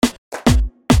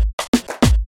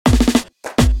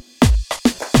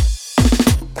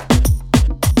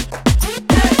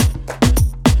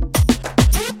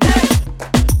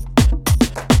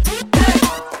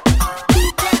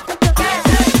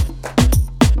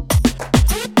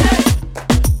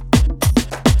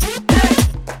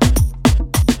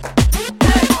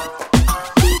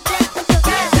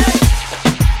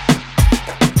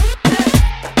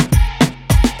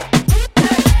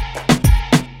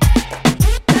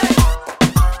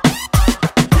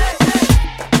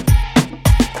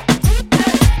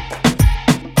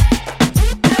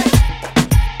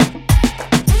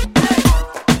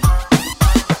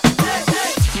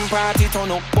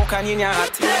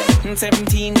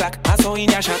117 Glock, I saw in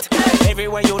your shot.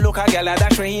 Everywhere you look, a girl a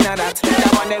dash way in a that.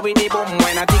 That one there with the boom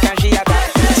when I think she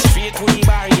attack. Straight to the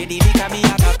bar, yeah, the liquor me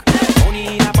attack.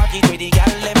 Money in a pocket where the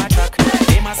girl them a track.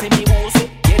 They must say me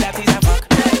bossy, yeah that is a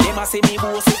fact. They must say me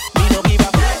bossy, me no give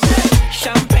up.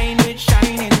 Champagne with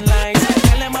shining lights.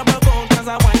 Tell them I broke out 'cause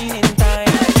I wine in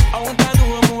time. Out I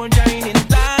do more giant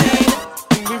line.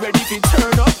 We ready to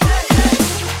turn up.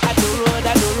 I do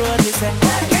road, me say.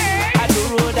 I do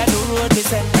road, me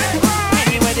say.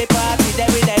 Anywhere they party,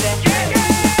 there we there.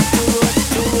 Do road,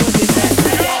 me say.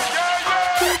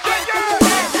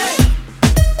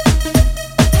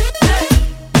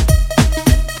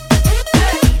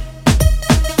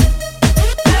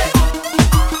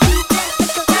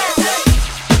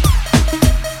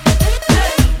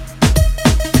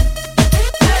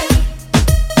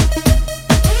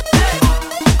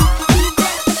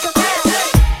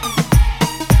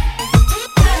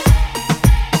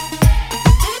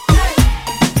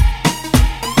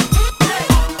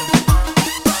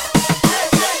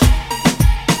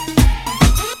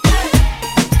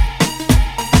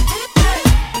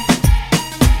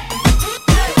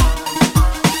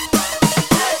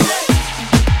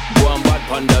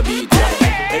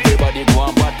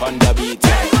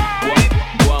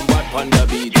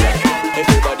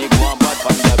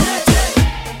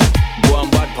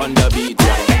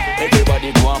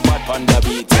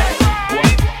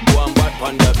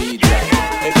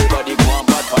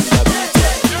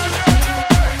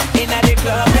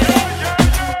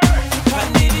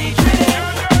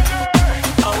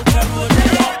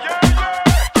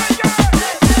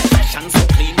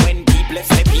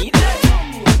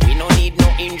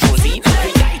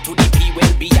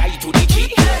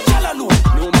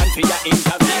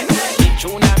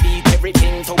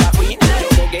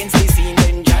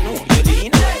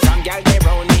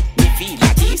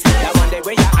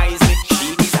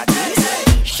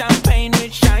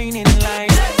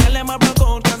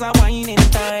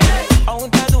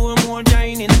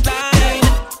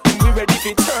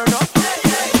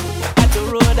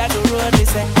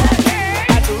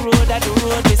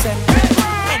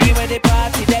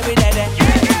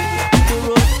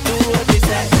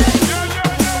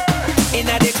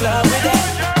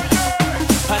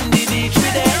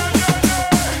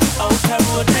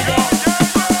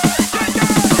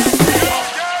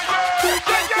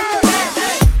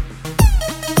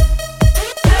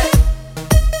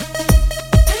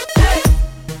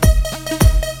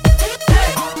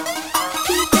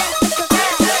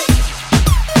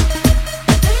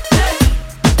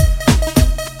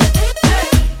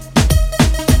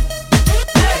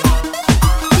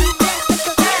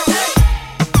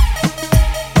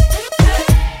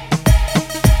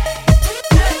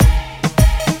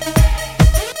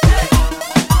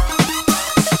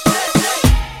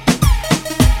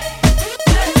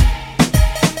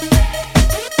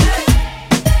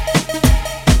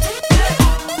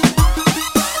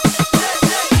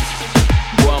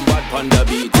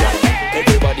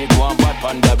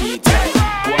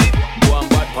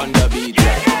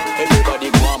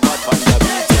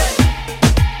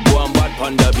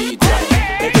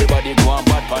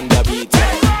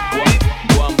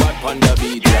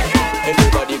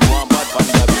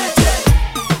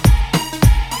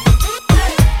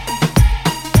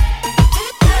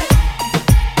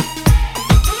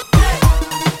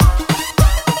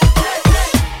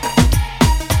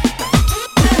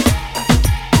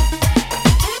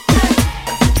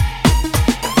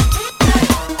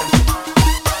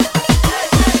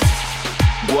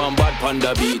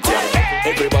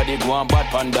 Everybody go on bad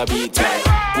panda beat.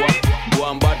 Go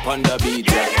on bad panda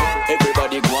beat.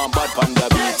 Everybody go on bad panda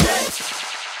beat.